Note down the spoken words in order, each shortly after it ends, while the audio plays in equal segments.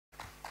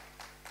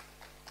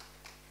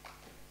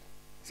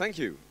Thank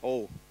you,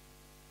 all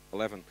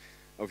 11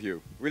 of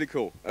you. Really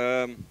cool.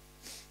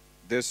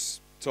 This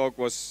talk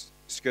was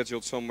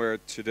scheduled somewhere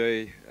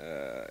today,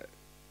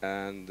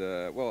 and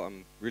well,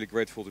 I'm really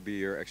grateful to be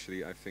here.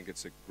 Actually, I think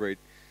it's a great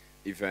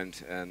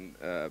event, and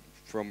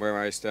from where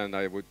I stand,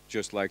 I would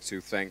just like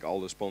to thank all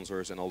the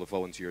sponsors and all the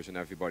volunteers and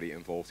everybody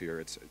involved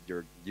here.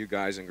 You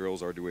guys and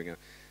girls are doing a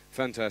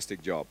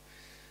fantastic job.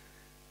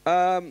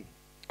 All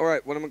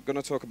right, what I'm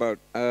going to talk about,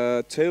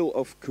 tale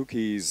of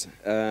cookies,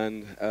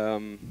 and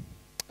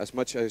as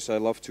much as I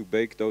love to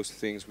bake those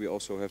things, we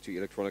also have the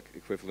electronic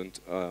equivalent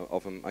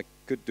of them. I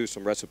could do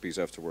some recipes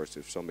afterwards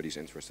if somebody's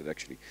interested,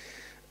 actually.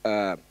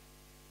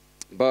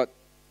 But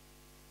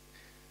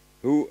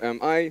who am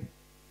I?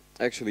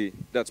 Actually,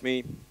 that's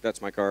me.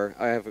 That's my car.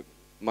 I have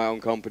my own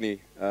company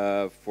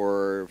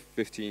for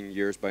 15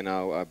 years by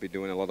now. I've been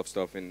doing a lot of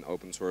stuff in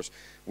open source,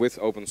 with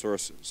open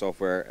source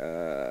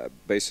software,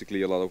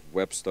 basically a lot of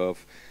web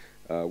stuff,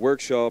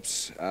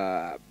 workshops,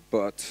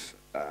 but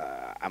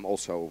I'm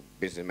also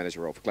business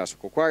manager of a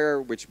classical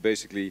choir, which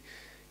basically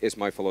is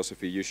my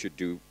philosophy. You should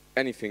do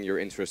anything you're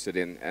interested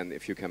in, and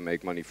if you can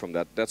make money from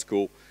that, that's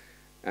cool.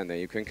 And then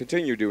you can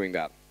continue doing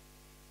that.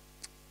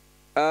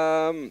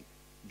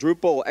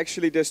 Drupal,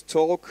 actually this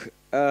talk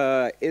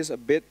is a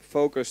bit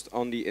focused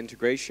on the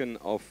integration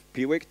of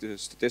Piwik, the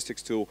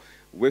statistics tool,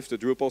 with the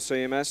Drupal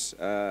CMS,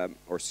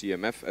 or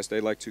CMF as they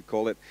like to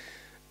call it.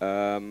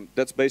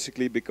 That's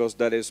basically because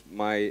that is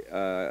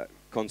my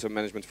content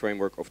management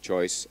framework of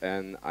choice,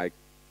 and I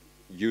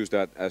use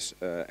that as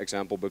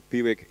example, but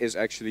Piwik is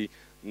actually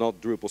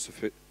not Drupal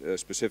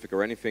specific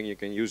or anything. You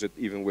can use it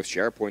even with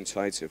SharePoint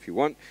sites if you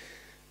want.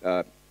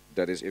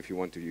 That is if you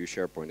want to use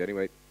SharePoint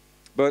anyway.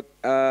 But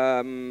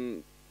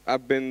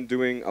I've been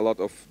doing a lot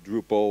of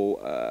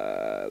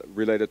Drupal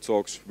related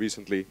talks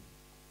recently,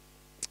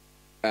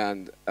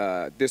 and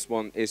this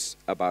one is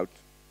about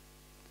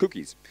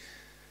cookies,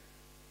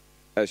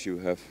 as you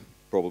have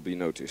probably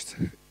noticed.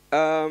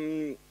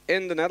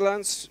 In the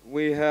Netherlands,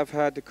 we have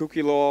had the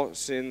cookie law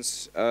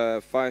since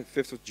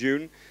 5th of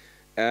June,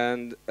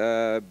 and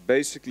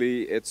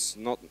basically it's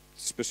not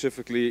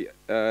specifically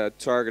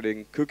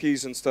targeting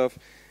cookies and stuff.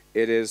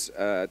 It is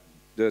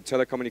the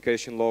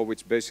telecommunication law,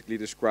 which basically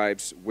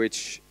describes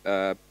which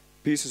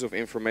pieces of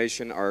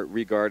information are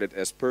regarded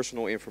as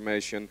personal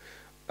information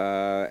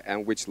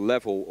and which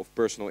level of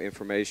personal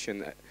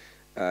information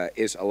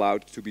is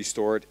allowed to be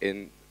stored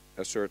in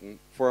a certain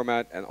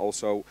format, and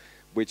also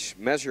which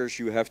measures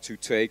you have to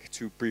take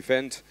to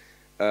prevent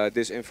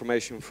this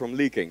information from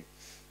leaking.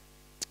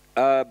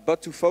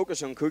 But to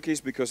focus on cookies,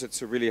 because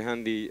it's a really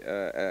handy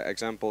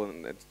example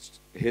and it's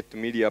hit the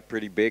media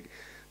pretty big.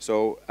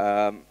 So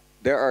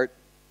there are,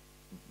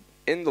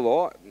 in the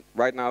law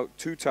right now,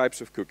 two types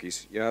of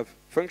cookies. You have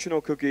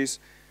functional cookies,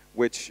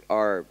 which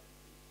are,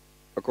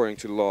 according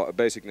to the law, a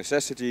basic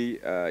necessity.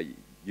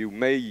 You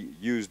may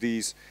use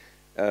these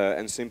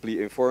and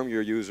simply inform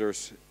your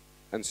users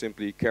and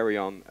simply carry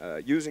on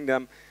using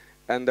them.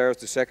 And there's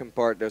the second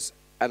part, there's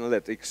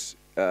analytics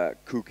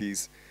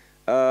cookies.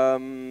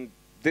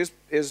 This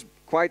is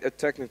quite a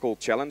technical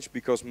challenge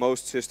because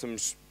most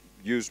systems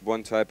use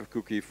one type of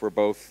cookie for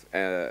both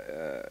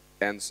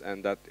ends,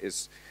 and that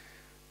is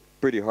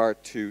pretty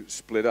hard to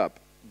split up.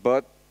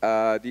 But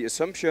the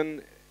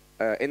assumption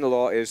in the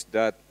law is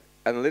that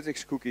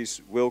analytics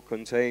cookies will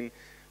contain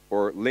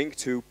or link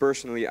to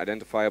personally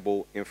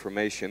identifiable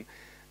information,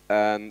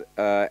 and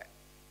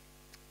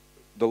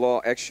the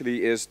law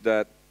actually is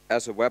that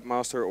as a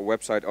webmaster or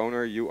website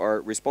owner, you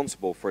are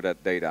responsible for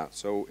that data.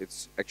 So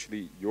it's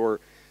actually your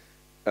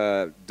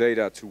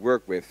data to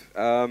work with.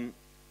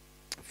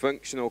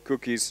 Functional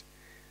cookies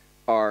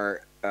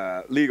are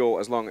legal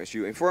as long as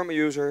you inform a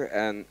user,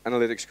 and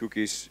analytics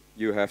cookies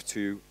you have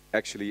to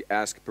actually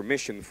ask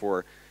permission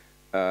for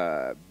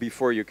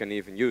before you can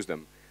even use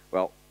them.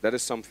 Well, that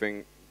is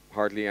something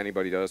hardly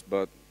anybody does,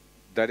 but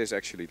that is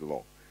actually the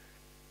law.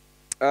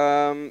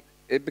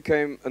 It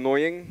became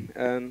annoying,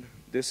 and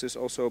this is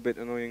also a bit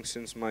annoying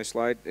since my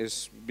slide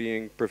is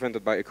being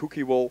prevented by a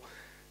cookie wall,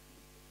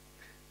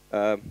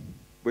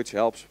 which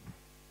helps.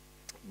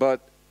 But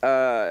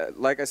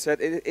like I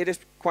said, it is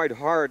quite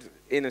hard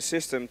in a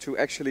system to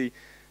actually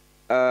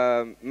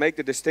make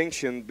the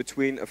distinction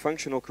between a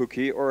functional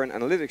cookie or an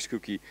analytics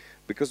cookie.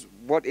 Because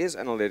what is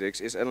analytics?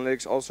 Is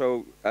analytics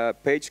also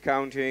page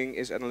counting?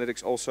 Is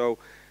analytics also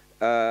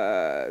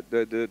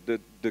the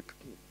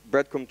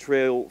breadcrumb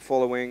trail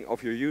following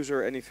of your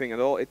user, anything at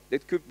all?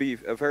 It could be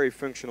a very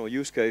functional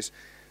use case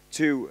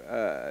to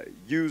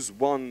use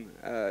one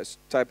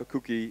type of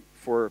cookie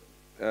for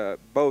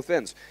both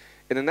ends.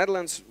 In the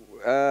Netherlands,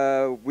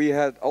 we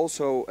had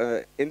also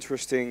an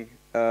interesting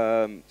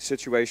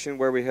situation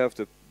where we have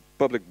the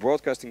public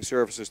broadcasting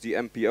services, the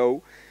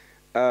NPO.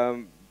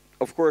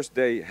 Of course,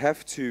 they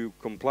have to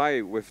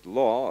comply with the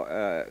law,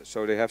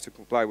 so they have to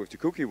comply with the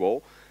cookie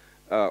law.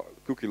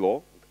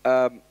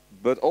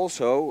 But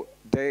also,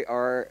 they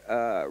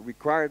are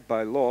required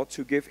by law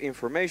to give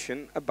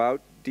information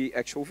about the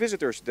actual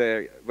visitors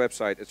their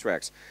website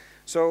attracts.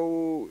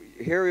 So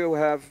here you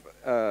have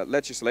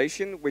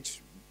legislation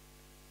which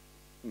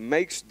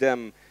makes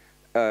them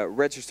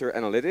register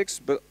analytics,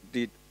 but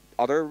the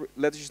other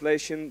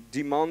legislation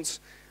demands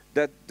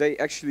that they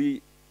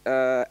actually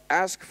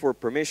ask for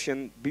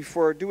permission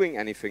before doing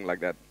anything like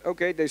that.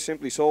 Okay, they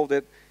simply solved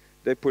it.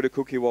 They put a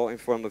cookie wall in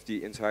front of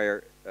the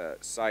entire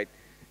site,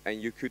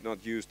 and you could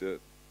not use the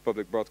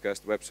public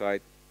broadcast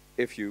website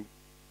if you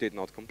did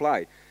not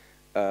comply,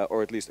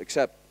 or at least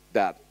accept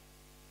that.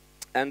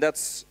 And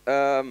that's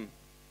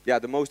yeah,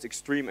 the most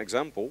extreme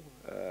example,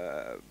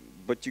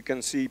 but you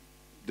can see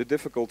the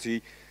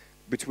difficulty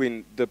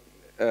between the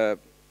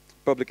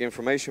public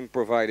information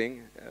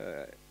providing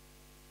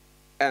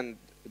and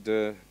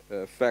the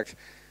fact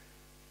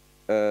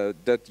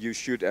that you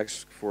should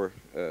ask for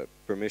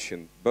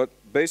permission. But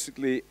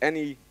basically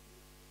any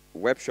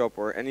web shop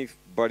or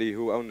anybody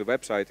who owned a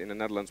website in the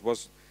Netherlands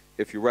was,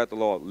 if you read the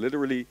law,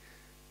 literally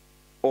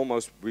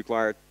almost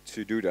required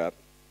to do that,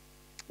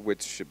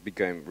 which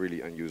became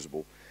really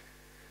unusable.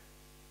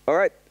 All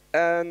right,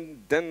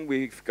 and then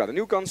we've got a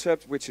new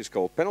concept, which is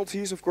called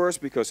penalties, of course,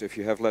 because if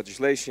you have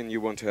legislation,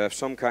 you want to have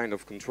some kind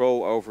of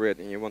control over it,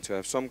 and you want to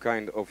have some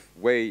kind of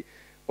way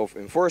of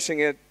enforcing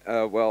it.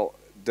 Well,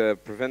 the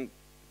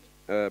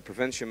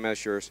prevention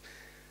measures,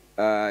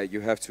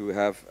 you have to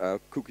have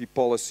cookie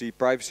policy,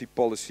 privacy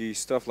policy,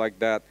 stuff like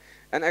that.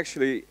 And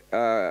actually,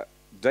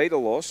 data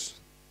loss,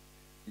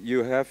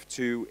 you have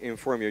to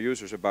inform your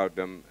users about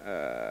them.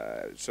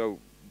 So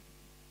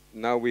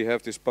now we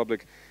have this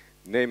public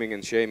naming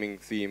and shaming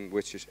theme,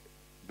 which is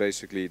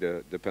basically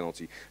the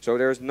penalty. So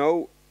there's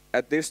no,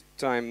 at this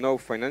time, no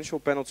financial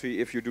penalty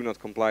if you do not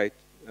comply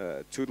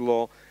to the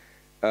law.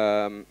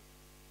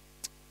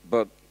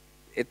 But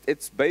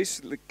it's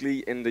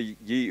basically in the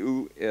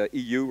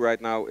EU right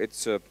now,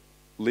 it's a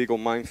legal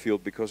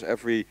minefield because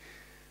every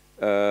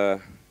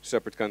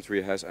separate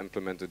country has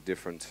implemented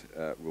different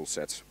rule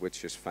sets,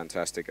 which is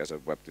fantastic as a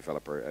web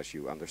developer, as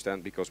you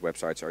understand, because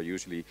websites are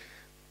usually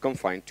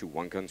confined to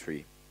one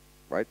country,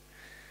 right?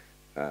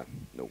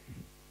 No.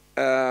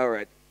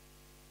 Right.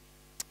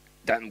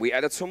 Then we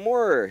added some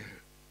more.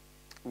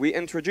 We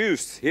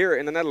introduced here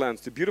in the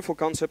Netherlands the beautiful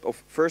concept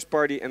of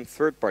first-party and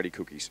third-party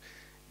cookies.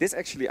 This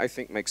actually, I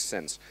think, makes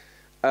sense.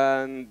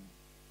 And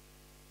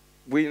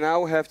we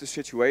now have the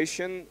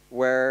situation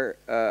where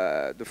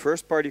the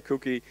first-party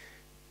cookie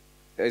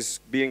is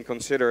being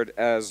considered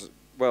as,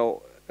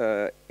 well,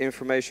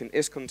 information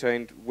is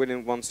contained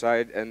within one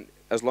site, and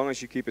as long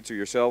as you keep it to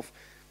yourself,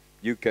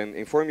 you can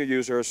inform your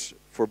users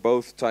for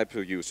both types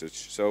of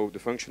usage, so the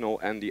functional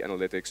and the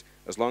analytics.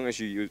 As long as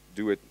you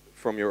do it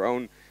from your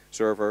own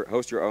server,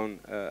 host your own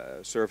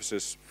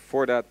services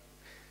for that,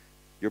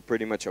 you're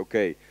pretty much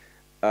okay.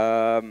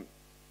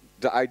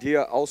 The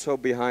idea also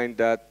behind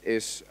that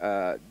is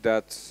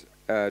that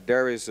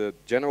there is a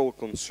general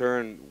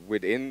concern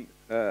within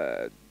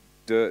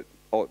the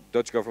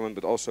Dutch government,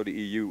 but also the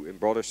EU in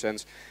broader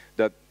sense,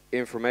 that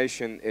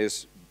information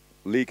is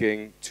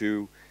leaking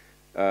to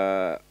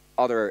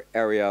other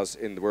areas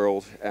in the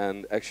world,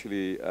 and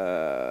actually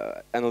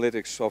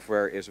analytics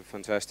software is a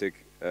fantastic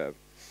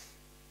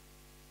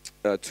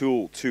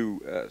tool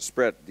to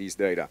spread these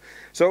data.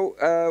 So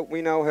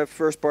we now have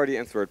first-party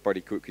and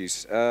third-party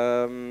cookies.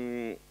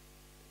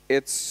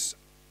 It's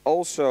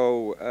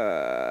also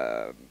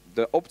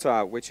the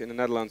Opta, which in the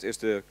Netherlands is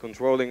the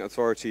controlling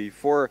authority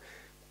for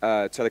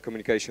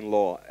telecommunication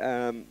law.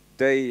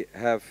 They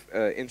have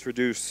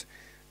introduced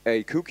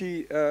a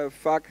cookie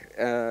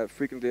FAQ,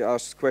 frequently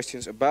asked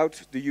questions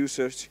about the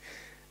usage,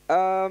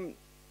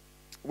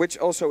 which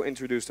also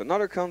introduced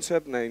another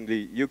concept,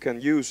 namely you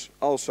can use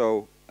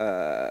also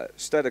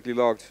statically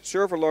logged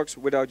server logs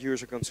without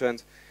user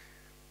consent.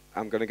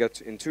 I'm going to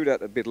get into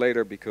that a bit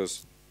later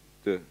because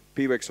the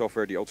Piwik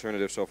software, the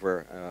alternative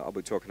software I'll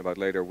be talking about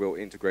later, will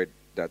integrate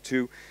that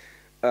too.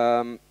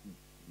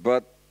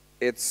 But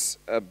it's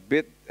a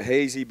bit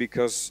hazy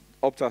because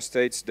Opta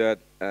states that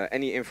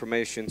any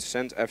information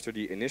sent after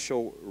the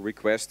initial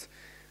request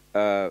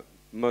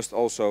must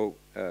also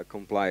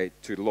comply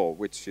to the law,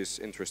 which is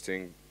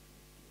interesting,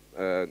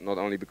 not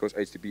only because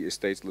HTTP is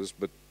stateless,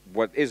 but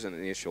what is an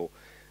initial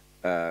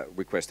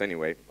request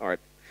anyway. All right.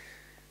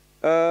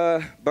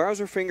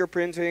 Browser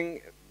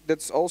fingerprinting,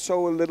 that's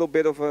also a little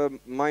bit of a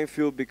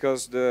minefield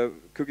because the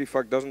cookie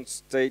FAQ doesn't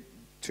state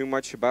too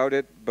much about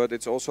it, but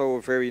it's also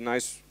a very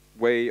nice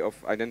way of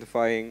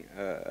identifying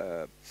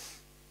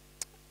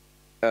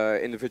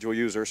individual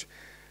users.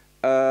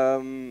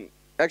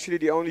 Actually,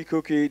 the only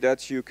cookie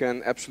that you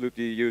can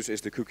absolutely use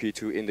is the cookie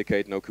to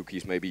indicate no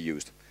cookies may be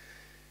used,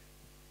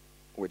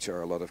 which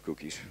are a lot of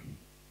cookies.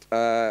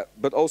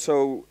 But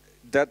also,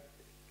 that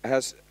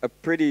has a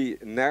pretty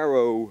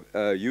narrow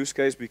use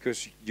case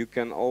because you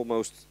can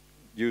almost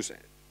use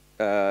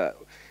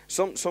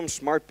some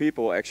smart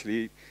people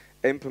actually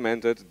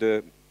implemented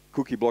the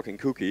cookie blocking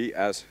cookie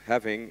as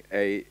having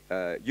a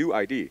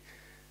UID,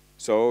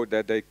 so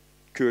that they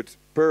could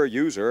per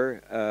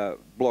user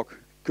block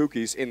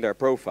cookies in their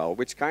profile,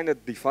 which kind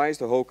of defies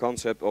the whole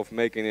concept of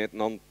making it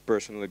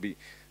non-personally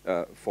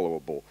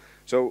followable.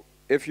 So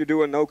if you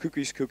do a no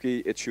cookies cookie,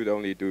 it should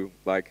only do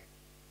like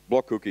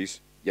block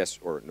cookies, yes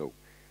or no.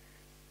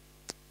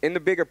 in the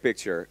bigger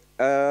picture,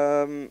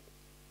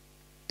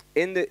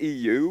 in the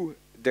EU,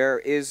 there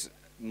is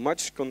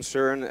much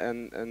concern,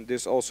 and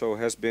this also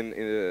has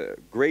been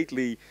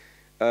greatly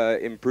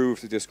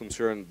improved, this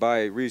concern,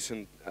 by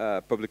recent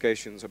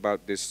publications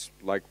about this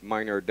like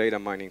minor data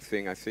mining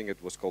thing. I think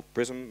it was called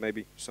PRISM.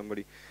 Maybe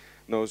somebody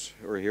knows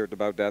or heard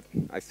about that.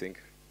 I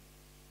think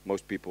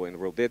most people in the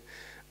world did.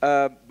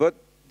 But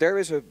there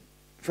is a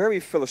very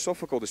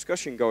philosophical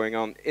discussion going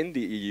on in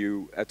the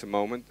EU at the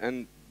moment,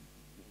 and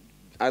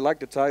I like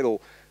the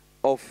title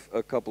of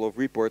a couple of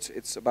reports.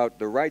 It's about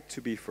the right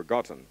to be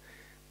forgotten.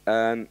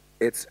 And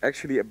it's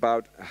actually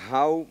about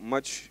how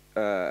much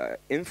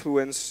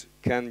influence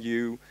can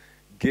you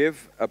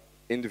give an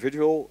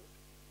individual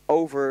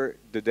over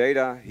the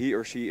data he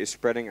or she is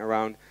spreading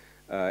around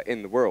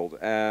in the world.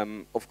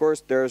 Of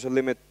course, there's a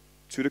limit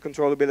to the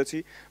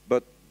controllability,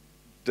 but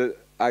the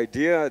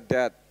idea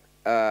that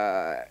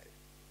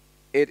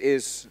it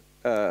is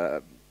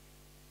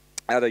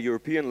at a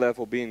European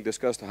level being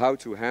discussed how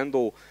to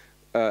handle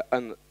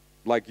an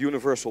like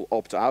universal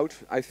opt-out,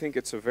 I think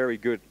it's a very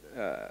good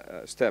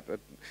step.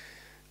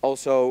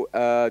 Also,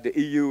 the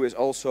EU is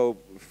also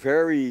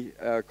very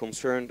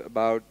concerned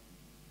about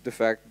the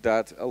fact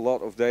that a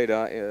lot of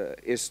data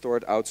is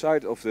stored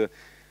outside of the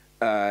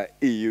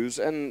EU's,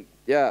 and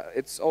yeah,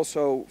 it's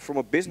also from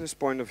a business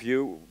point of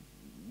view,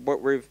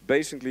 what we've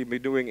basically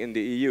been doing in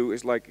the EU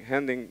is like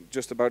handing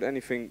just about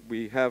anything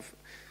we have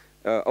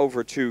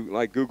over to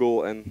like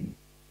Google and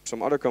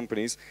some other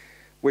companies,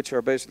 which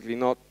are basically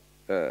not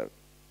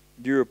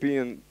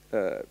European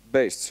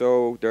based.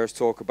 So there's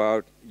talk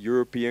about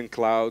European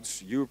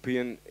clouds,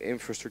 European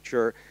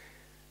infrastructure.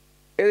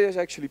 It is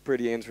actually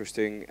pretty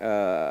interesting,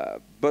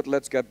 but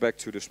let's get back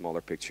to the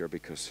smaller picture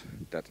because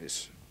that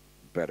is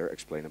better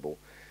explainable.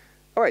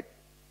 All right,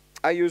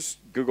 I use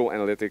Google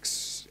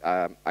Analytics.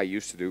 I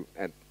used to do,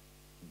 and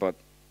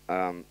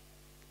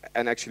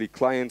actually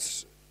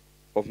clients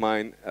of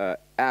mine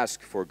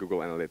ask for Google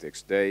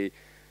Analytics. They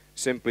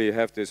simply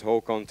have this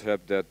whole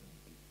concept that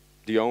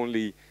the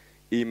only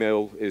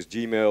email is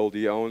Gmail,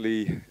 the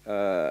only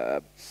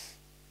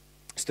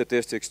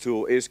statistics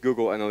tool is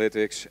Google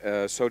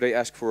Analytics, so they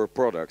ask for a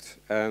product.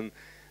 And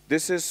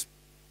this is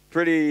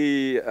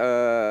pretty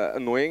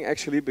annoying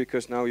actually,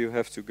 because now you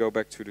have to go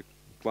back to the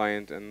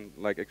client and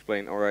like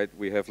explain, all right,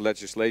 we have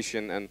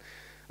legislation, and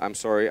I'm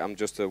sorry, I'm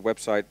just a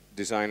website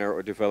designer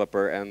or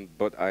developer,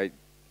 but I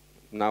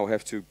now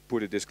have to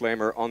put a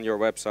disclaimer on your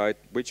website,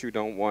 which you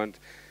don't want.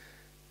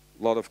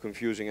 A lot of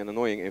confusing and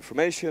annoying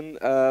information,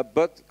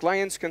 but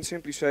clients can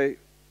simply say,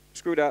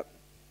 screw that,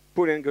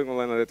 put in Google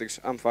Analytics,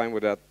 I'm fine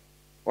with that.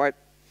 Right.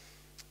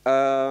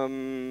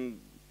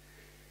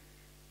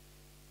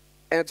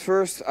 At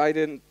first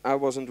I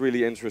wasn't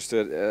really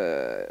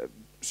interested,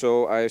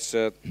 so I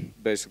said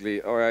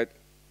basically, all right,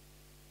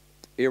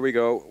 here we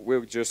go,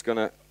 we're just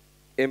gonna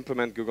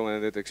implement Google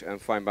Analytics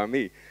and fine by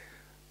me.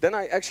 Then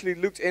I actually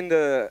looked in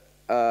the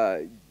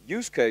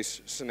use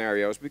case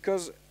scenarios,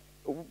 because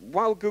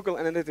while Google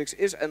Analytics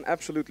is an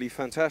absolutely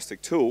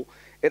fantastic tool,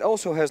 it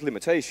also has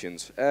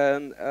limitations.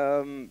 And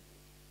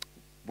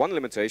one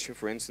limitation,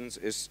 for instance,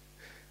 is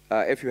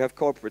if you have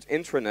corporate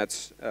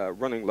intranets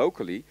running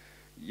locally,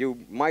 you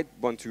might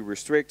want to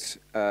restrict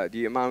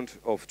the amount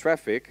of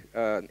traffic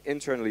an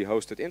internally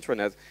hosted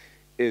intranet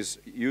is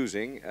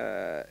using.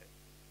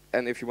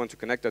 And if you want to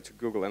connect that to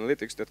Google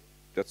Analytics,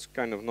 that's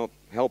kind of not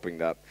helping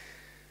that.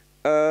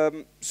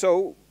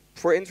 So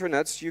for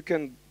intranets, you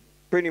can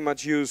pretty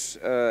much use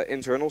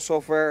internal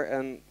software,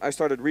 and I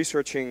started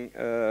researching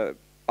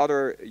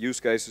other use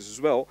cases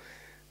as well.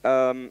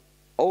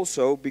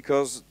 Also,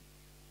 because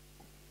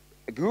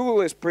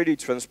Google is pretty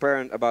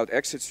transparent about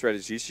exit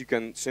strategies, you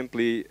can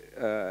simply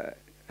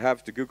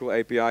have the Google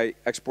API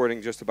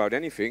exporting just about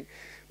anything,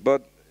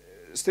 but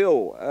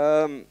still,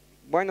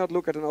 why not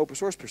look at an open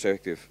source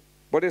perspective?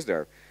 What is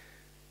there?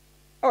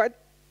 All right,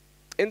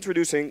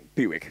 introducing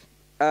Piwik.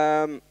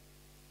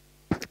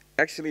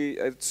 Actually,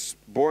 it's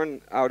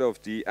born out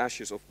of the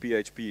ashes of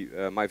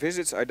PHP. My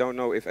visits, I don't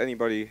know if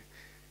anybody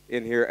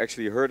in here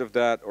actually heard of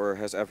that or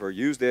has ever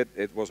used it.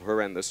 It was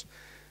horrendous,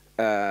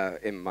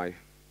 in my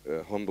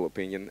humble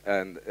opinion,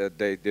 and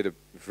they did a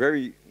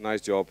very nice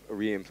job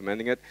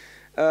re-implementing it.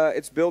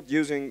 It's built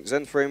using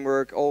Zen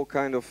framework, all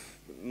kind of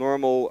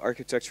normal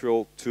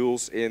architectural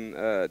tools in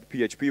the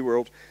PHP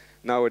world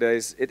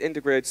nowadays. It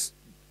integrates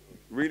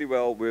really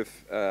well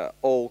with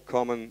all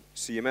common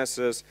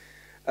CMS'es.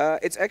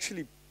 It's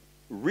actually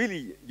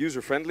really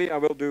user-friendly. I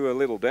will do a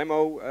little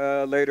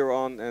demo later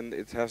on, and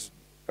it has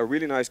a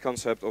really nice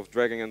concept of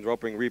dragging and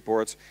dropping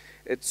reports.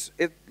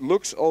 It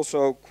looks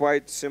also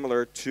quite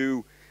similar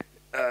to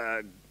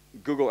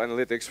Google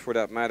Analytics for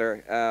that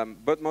matter,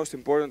 but most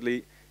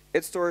importantly,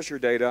 it stores your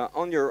data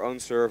on your own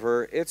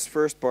server. It's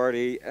first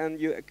party, and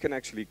you can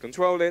actually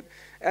control it.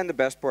 And the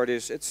best part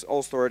is it's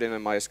all stored in a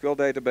MySQL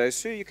database,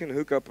 so you can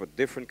hook up a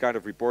different kind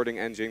of reporting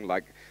engine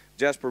like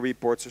Jasper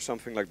reports or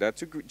something like that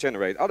to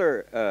generate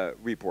other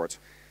reports.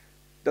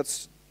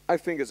 I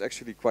think it's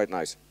actually quite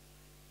nice.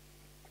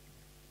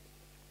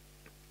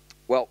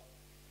 Well,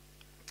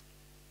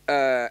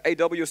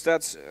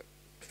 AWStats,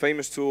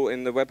 famous tool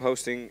in the web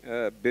hosting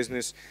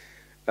business.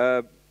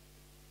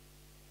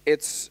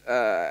 It's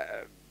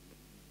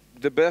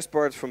the best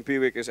part from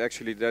Piwik is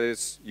actually that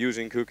it's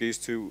using cookies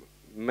to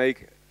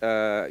make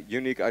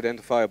unique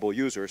identifiable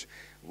users,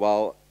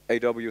 while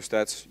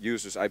AWStats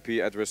uses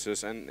IP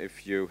addresses, and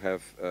if you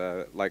have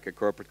like a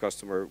corporate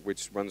customer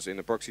which runs in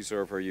a proxy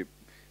server, you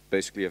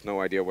basically have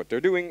no idea what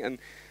they're doing, and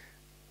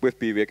with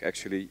Piwik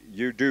actually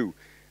you do.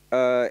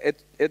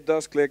 It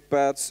does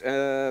clickpads.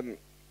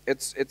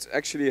 It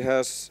actually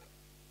has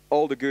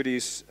all the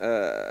goodies.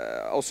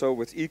 Also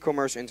with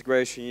e-commerce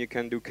integration, you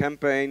can do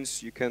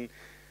campaigns. You can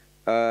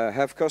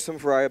have custom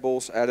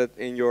variables added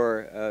in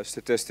your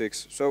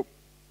statistics. So,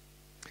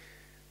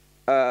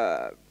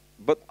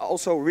 but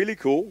also really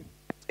cool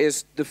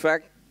is the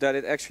fact that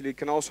it actually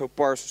can also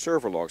parse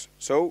server logs.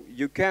 So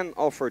you can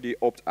offer the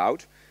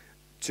opt-out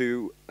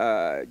to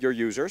your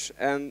users,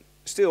 and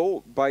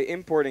still by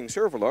importing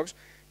server logs,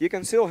 you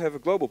can still have a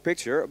global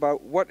picture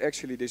about what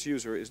actually this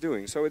user is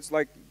doing. So it's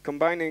like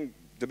combining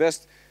the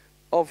best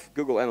of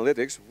Google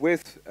Analytics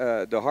with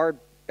the hard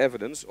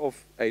evidence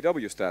of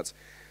AWStats.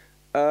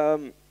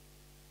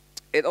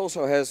 It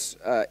also has,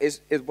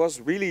 it was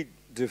really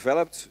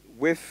developed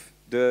with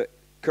the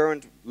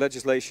current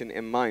legislation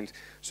in mind.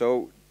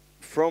 So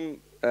from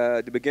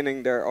the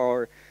beginning there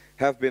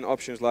have been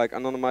options like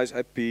anonymized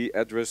IP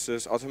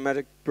addresses,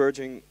 automatic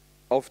purging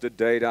of the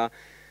data,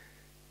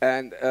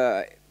 and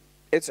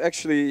it's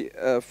actually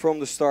from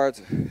the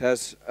start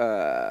has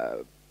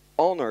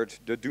honored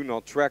the do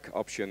not track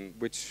option,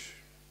 which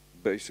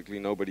basically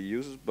nobody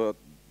uses, but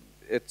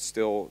it's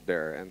still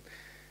there, and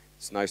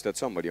it's nice that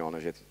somebody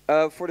honors it.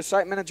 For the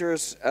site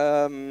managers,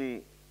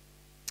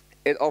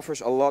 it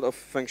offers a lot of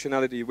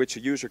functionality which a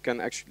user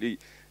can actually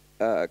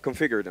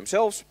configure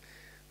themselves,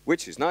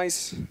 which is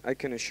nice, I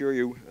can assure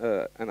you,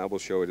 and I will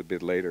show it a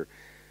bit later.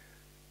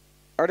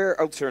 Are there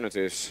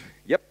alternatives?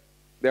 Yep,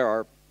 there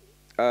are.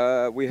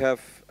 We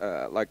have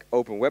like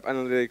Open Web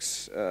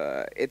Analytics.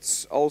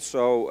 It's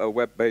also a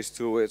web-based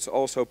tool. It's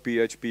also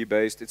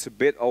PHP-based. It's a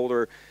bit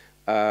older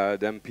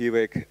than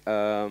Piwik,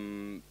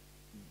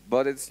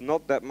 but it's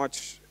not that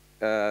much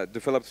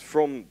developed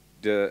from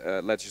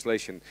the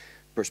legislation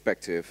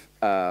perspective.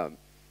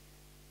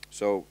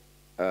 So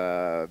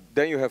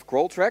then you have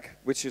CrawlTrack,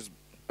 which is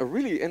a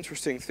really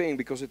interesting thing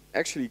because it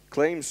actually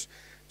claims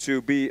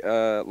to be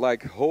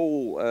like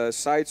whole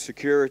site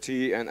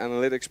security and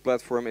analytics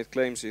platform. It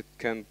claims it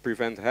can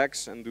prevent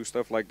hacks and do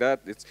stuff like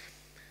that.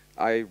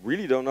 I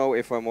really don't know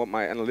if I want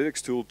my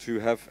analytics tool to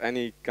have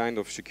any kind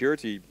of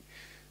security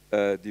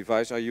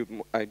device.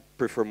 I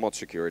prefer mod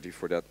security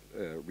for that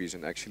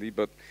reason actually.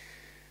 But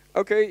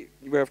okay,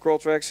 we have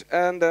CrawlTracks,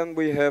 and then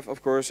we have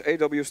of course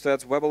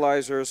AWStats,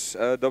 Webalizers,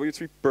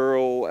 W3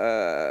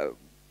 Perl.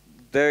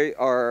 They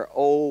are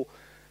all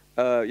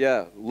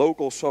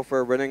local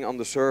software running on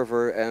the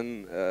server,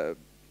 and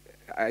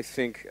I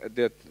think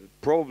that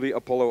probably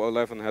Apollo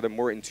 11 had a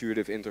more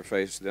intuitive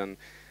interface than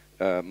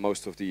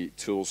most of the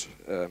tools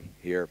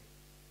here.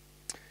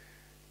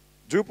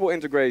 Drupal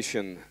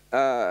integration,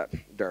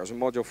 there's a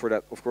module for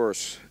that, of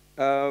course.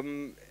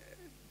 The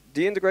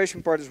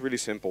integration part is really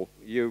simple.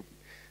 You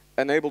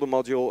enable the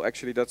module,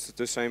 actually that's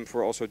the same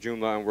for also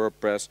Joomla and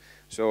WordPress.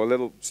 So a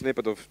little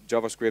snippet of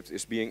JavaScript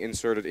is being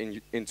inserted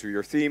into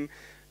your theme.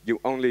 You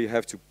only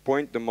have to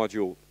point the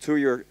module to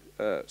your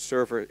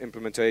server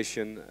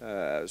implementation.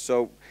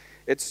 So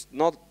it's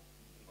not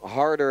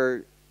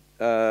harder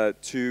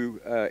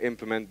to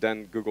implement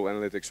than Google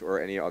Analytics or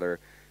any other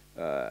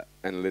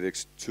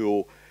analytics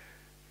tool.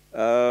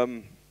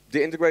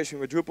 The integration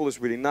with Drupal is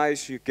really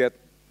nice. You get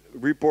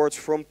reports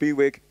from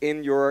Piwik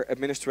in your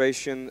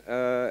administration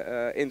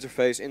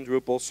interface in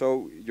Drupal.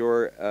 So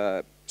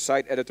your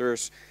site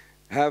editors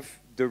have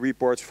the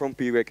reports from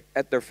Piwik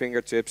at their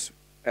fingertips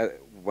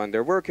when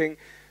they're working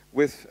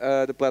with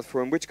the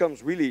platform, which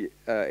comes really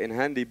in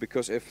handy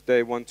because if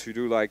they want to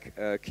do like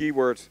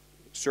keyword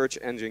search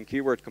engine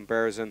keyword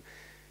comparison,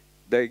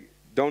 they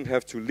don't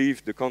have to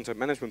leave the content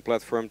management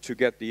platform to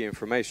get the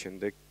information.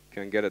 They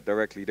can get it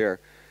directly there.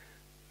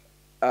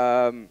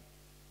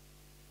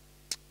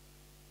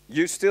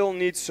 You still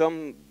need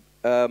some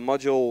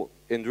module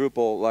in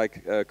Drupal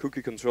like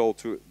cookie control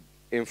to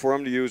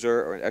inform the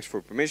user or ask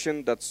for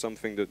permission. That's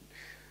something that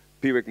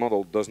Piwik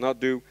model does not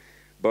do,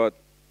 but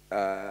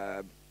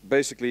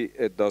basically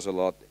it does a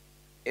lot.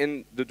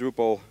 In the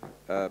Drupal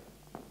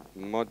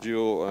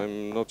module,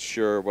 I'm not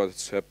sure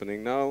what's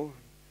happening now.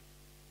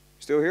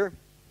 Still here?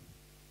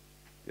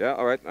 Yeah,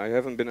 all right, I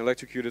haven't been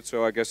electrocuted,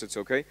 so I guess it's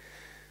okay.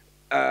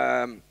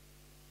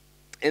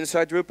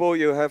 Inside Drupal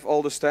you have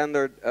all the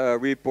standard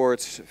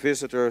reports,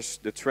 visitors,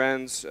 the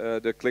trends,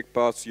 the click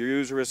paths your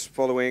user is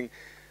following,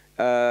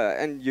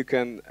 and you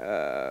can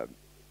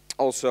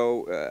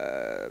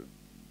also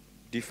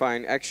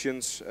define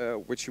actions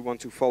which you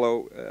want to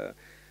follow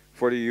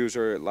for the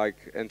user, like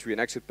entry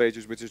and exit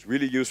pages, which is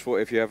really useful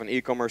if you have an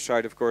e-commerce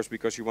site, of course,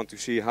 because you want to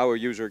see how a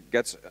user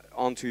gets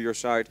onto your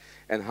site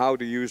and how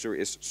the user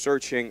is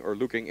searching or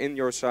looking in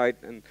your site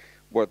and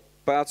what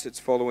paths it's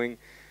following.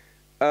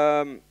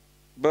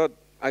 but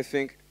I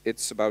think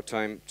it's about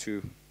time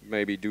to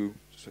maybe do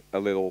a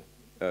little,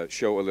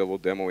 show a little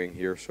demoing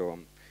here. So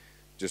I'm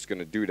just going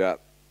to do that.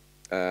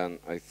 And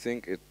I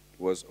think it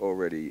was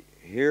already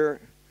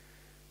here.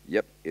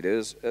 Yep, it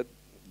is.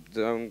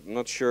 I'm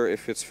not sure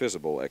if it's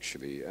visible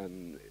actually.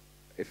 And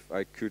if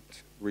I could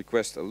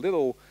request a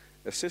little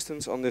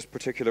assistance on this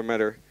particular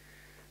matter,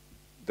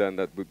 then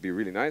that would be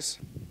really nice.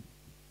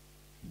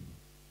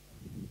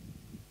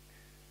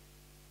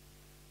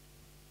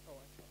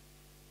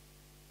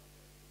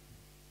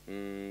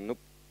 Nope.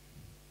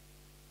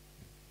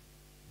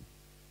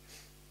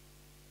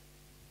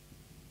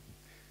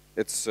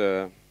 It's,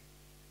 I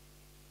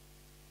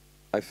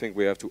think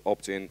we have to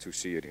opt in to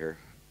see it here.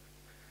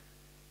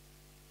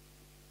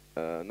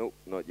 Nope,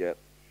 not yet.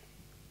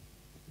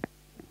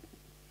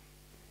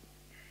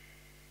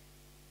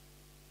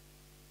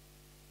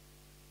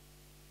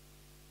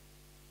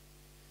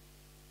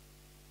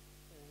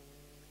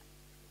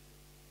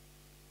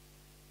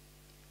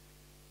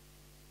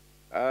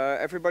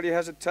 Everybody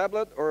has a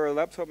tablet or a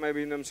laptop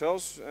maybe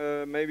themselves.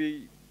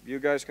 Maybe you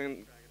guys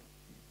can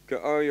go.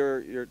 Oh,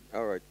 you're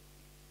all right.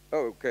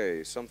 Oh,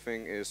 okay,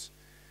 something is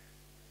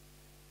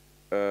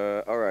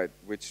all right,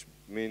 which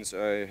means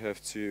I have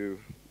to.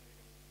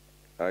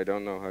 I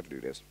don't know how to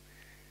do this.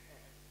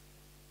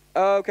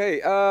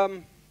 Okay,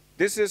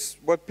 this is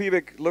what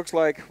Piwik looks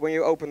like when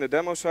you open the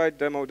demo site,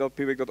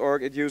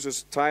 demo.piwik.org. It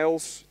uses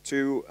tiles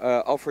to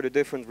offer the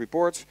different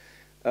reports.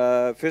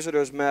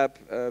 Visitors map,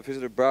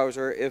 visitor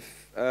browser.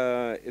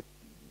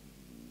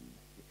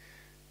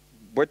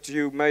 What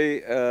you may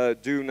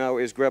do now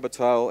is grab a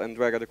tile and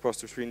drag it across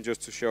the screen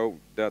just to show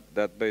that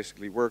that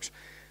basically works.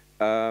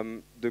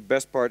 The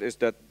best part is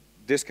that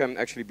this can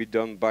actually be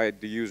done by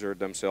the user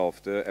themselves.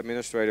 The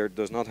administrator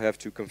does not have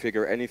to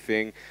configure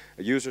anything.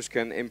 Users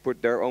can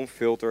input their own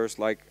filters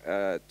like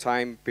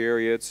time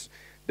periods.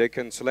 They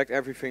can select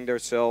everything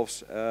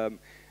themselves, and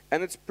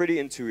it's pretty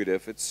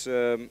intuitive. It's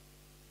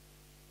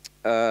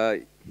all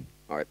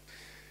right.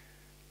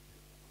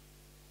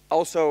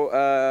 Also,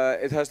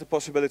 it has the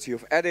possibility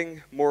of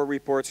adding more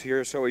reports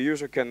here, so a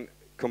user can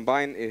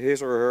combine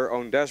his or her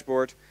own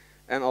dashboard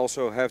and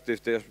also have this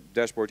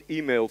dashboard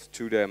emailed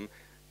to them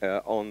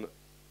on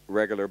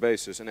regular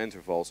basis and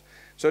intervals.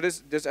 So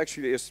this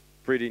actually is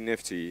pretty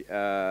nifty,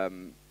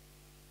 and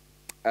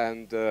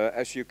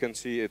as you can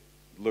see, it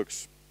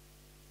looks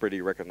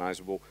pretty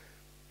recognizable.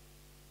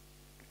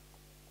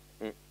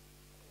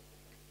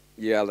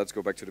 Yeah, let's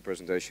go back to the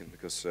presentation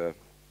because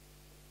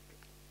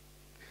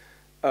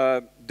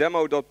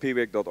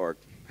demo.piwik.org.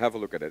 Have a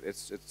look at it.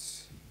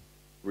 It's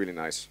really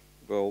nice.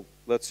 Well,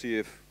 let's see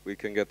if we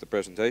can get the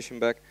presentation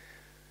back.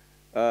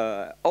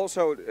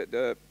 Also,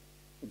 the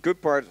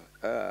good part,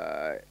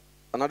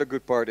 another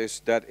good part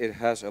is that it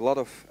has a lot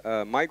of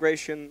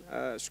migration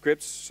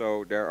scripts.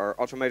 So there are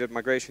automated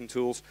migration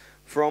tools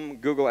from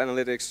Google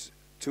Analytics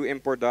to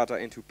import data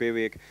into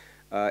Piwik.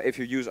 If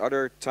you use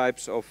other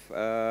types of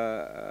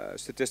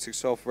statistics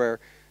software,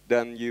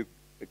 then you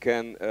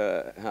can,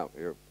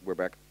 here, we're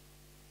back.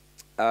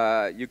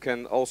 You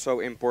can also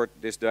import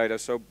this data,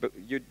 so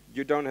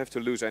you don't have to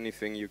lose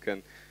anything. You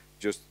can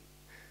just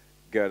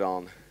get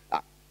on.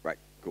 Ah, right,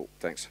 cool,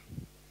 thanks.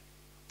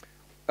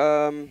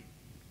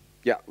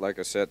 Yeah, like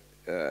I said,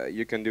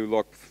 you can do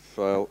log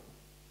file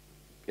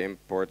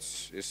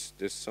imports. Is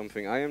this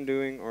something I am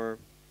doing, or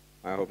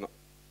I hope not?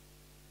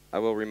 I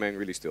will remain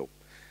really still.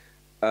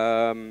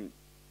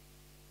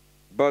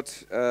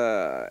 But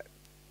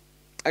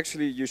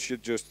actually, you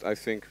should just, I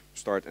think,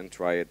 start and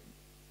try it.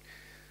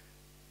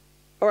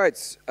 All right.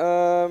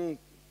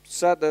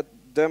 Sad that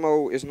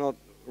demo is not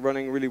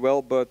running really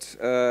well, but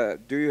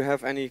do you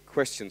have any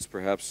questions,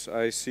 perhaps?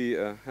 I see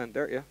a hand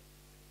there. Yeah.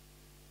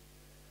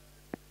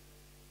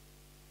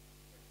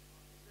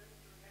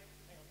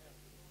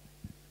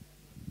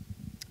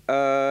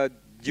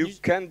 You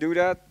can do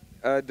that.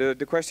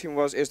 The question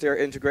was, is there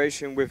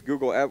integration with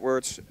Google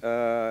AdWords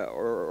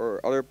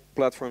or other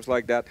platforms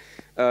like that?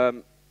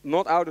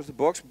 Not out of the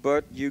box,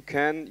 but you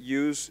can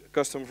use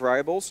custom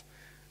variables.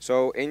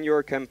 So in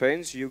your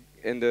campaigns,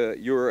 in the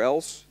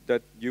URLs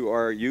that you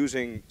are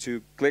using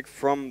to click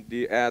from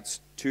the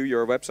ads to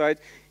your website,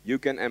 you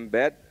can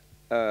embed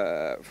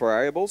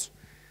variables,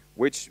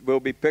 which will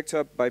be picked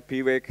up by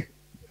Piwik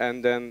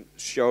and then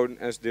shown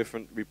as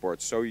different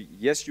reports. So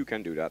yes, you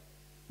can do that.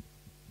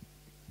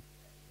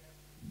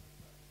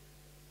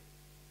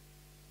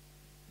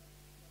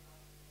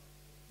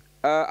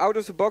 Out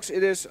of the box,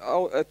 it is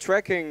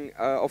tracking,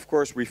 of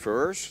course,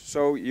 referrers.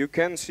 So you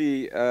can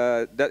see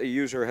that a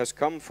user has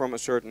come from a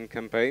certain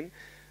campaign.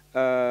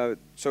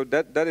 So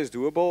that is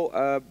doable.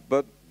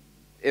 But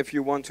if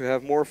you want to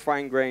have more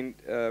fine-grained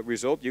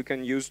result, you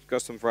can use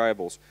custom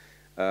variables.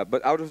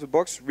 But out of the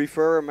box,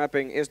 referrer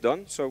mapping is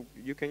done, so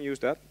you can use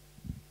that.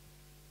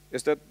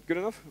 Is that good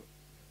enough?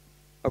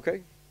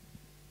 Okay.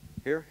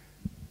 Here.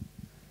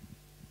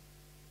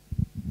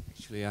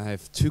 Actually, I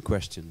have two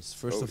questions.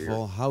 First of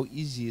all, how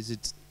easy is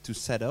it to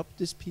set up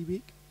this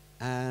Piwik?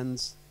 And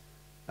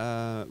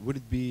would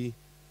it be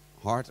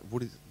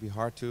would it be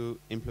hard to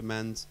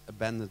implement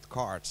abandoned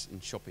carts in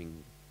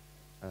shopping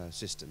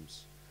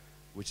systems?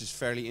 Which is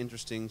fairly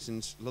interesting,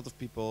 since a lot of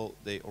people,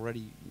 they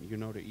already, you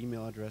know, their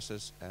email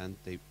addresses, and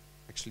they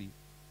actually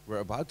were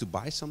about to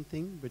buy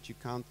something, but you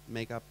can't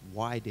make up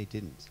why they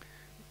didn't.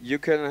 You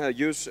can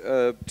use,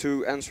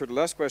 to answer the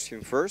last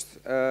question first,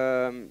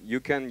 you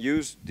can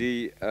use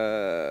the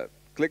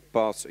click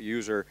paths a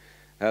user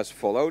has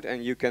followed,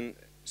 and you can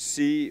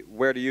see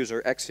where the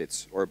user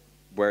exits or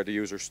where the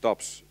user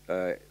stops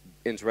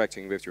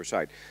interacting with your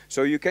site.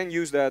 So you can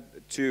use that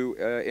to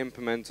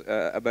implement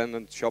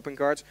abandoned shopping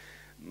carts.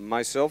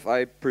 Myself,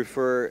 I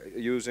prefer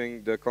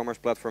using the commerce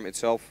platform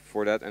itself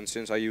for that, and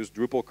since I use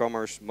Drupal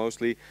commerce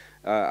mostly,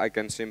 I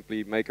can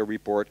simply make a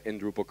report in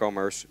Drupal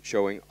commerce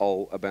showing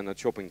all abandoned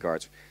shopping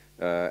carts,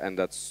 and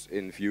that's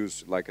in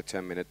views like a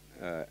 10-minute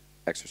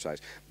exercise.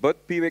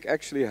 But Piwik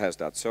actually has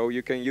that, so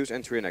you can use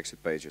entry and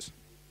exit pages.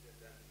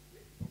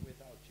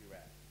 Without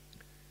giraffe.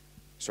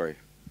 Sorry.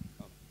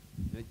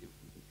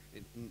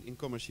 In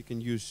commerce, you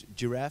can use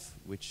Giraffe,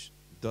 which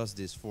does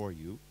this for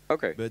you.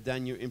 Okay. But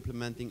then you're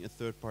implementing a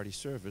third-party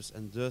service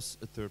and thus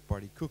a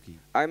third-party cookie.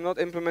 I'm not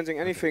implementing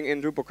anything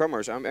in Drupal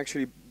commerce. I'm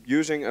actually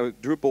using a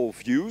Drupal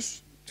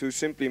views to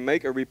simply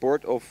make a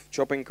report of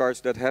shopping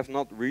carts that have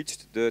not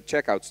reached the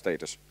checkout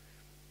status,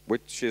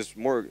 which is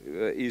more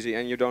easy,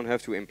 and you don't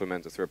have to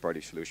implement a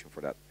third-party solution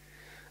for that.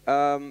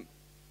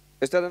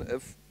 Is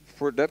that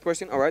for that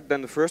question? All right.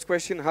 Then the first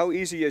question: how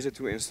easy is it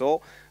to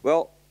install?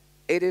 Well,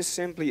 it is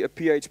simply a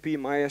PHP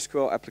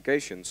MySQL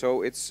application.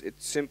 So it's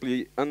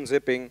simply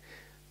unzipping,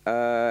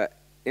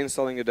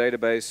 installing the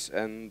database,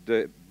 and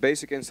the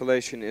basic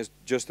installation is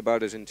just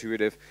about as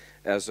intuitive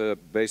as a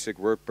basic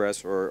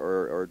WordPress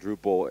or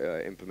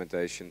Drupal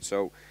implementation.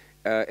 So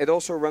it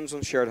also runs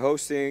on shared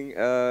hosting.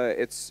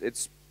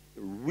 It's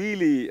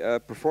really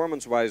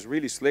performance-wise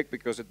really slick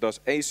because it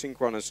does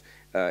asynchronous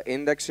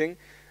indexing.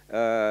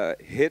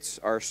 Hits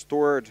are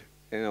stored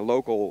in a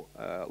local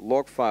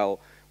log file,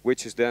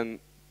 which is then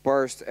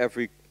parsed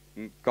every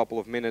couple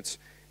of minutes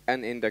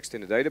and indexed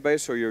in the database,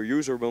 so your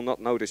user will not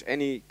notice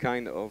any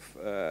kind of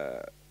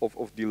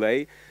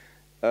delay.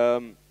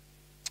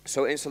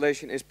 So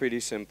installation is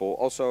pretty simple.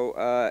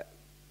 Also,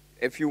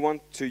 if you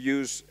want to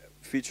use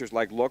features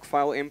like log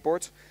file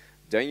imports,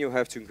 then you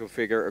have to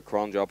configure a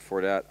cron job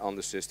for that on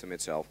the system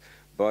itself.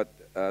 But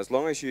as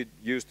long as you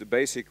use the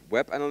basic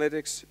web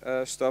analytics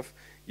stuff,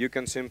 you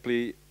can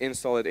simply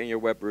install it in your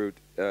web root,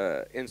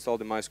 install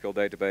the MySQL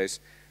database,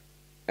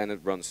 and it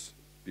runs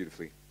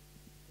beautifully.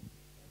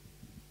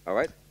 All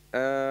right.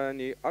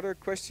 Any other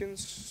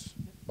questions?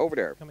 Over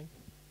there. Coming.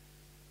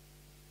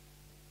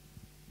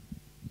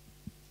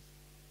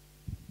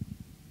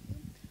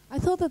 I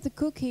thought that the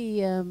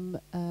cookie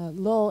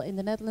law in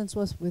the Netherlands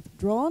was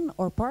withdrawn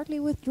or partly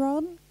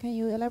withdrawn. Can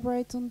you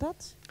elaborate on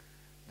that?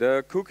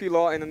 The cookie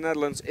law in the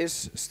Netherlands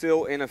is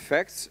still in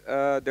effect.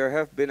 There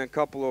have been a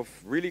couple of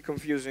really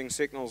confusing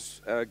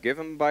signals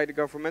given by the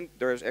government.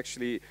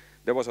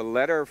 There was a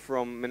letter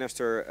from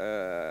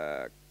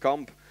Minister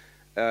Kamp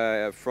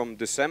from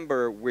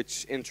December,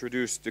 which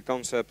introduced the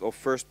concept of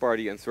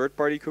first-party and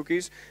third-party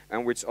cookies,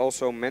 and which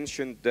also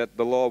mentioned that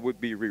the law would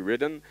be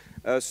rewritten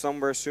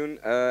somewhere soon.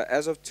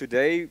 As of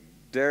today,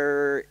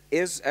 there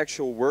is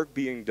actual work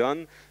being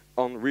done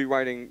on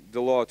rewriting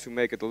the law to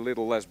make it a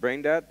little less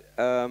brain-dead,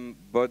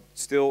 but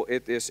still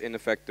it is in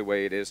effect the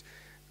way it is,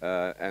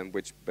 and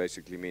which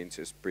basically means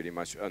it's pretty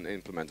much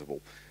unimplementable.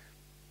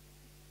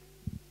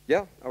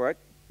 Yeah, all right.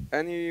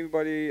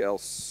 Anybody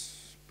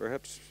else,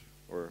 perhaps,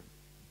 or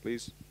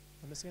please?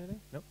 Am I missing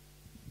anything? No.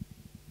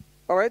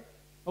 All right.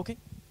 Okay.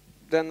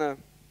 Then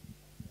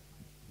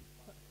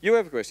you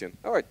have a question.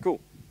 All right, cool.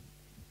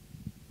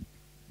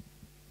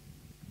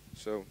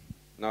 So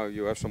now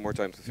you have some more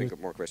time to think of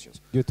more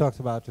questions. You talked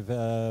about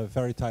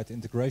very tight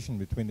integration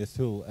between this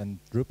tool and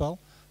Drupal.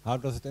 How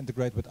does it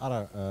integrate with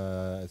other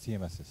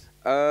CMS'es?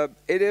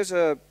 It is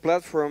a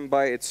platform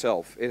by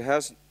itself.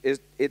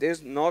 It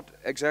is not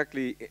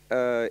exactly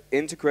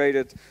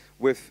integrated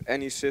with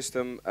any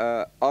system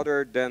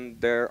other than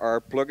there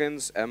are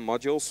plugins and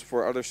modules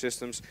for other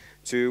systems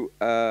to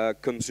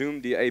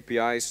consume the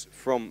APIs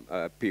from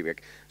Piwik.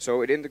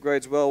 So it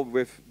integrates well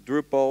with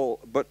Drupal,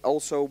 but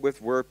also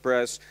with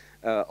WordPress,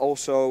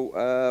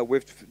 also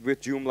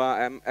with Joomla.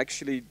 I'm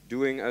actually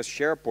doing a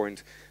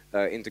SharePoint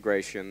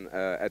integration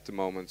at the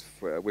moment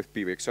with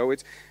Piwik. So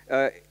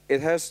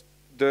it has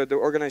the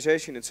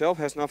organization itself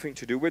has nothing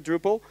to do with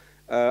Drupal.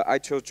 I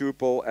chose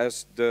Drupal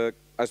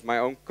as my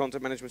own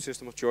content management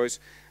system of choice,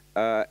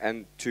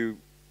 and to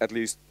at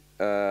least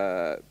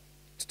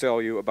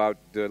tell you about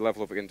the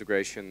level of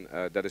integration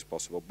that is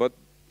possible. But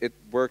it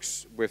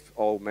works with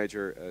all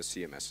major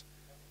CMS.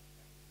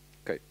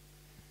 Okay.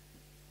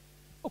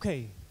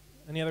 Okay.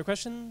 Any other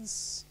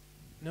questions?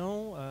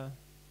 No.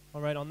 All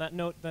right, on that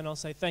note, then I'll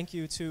say thank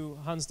you to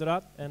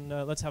hcderaad, and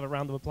let's have a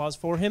round of applause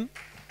for him.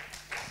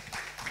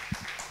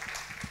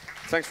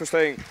 Thanks for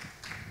staying.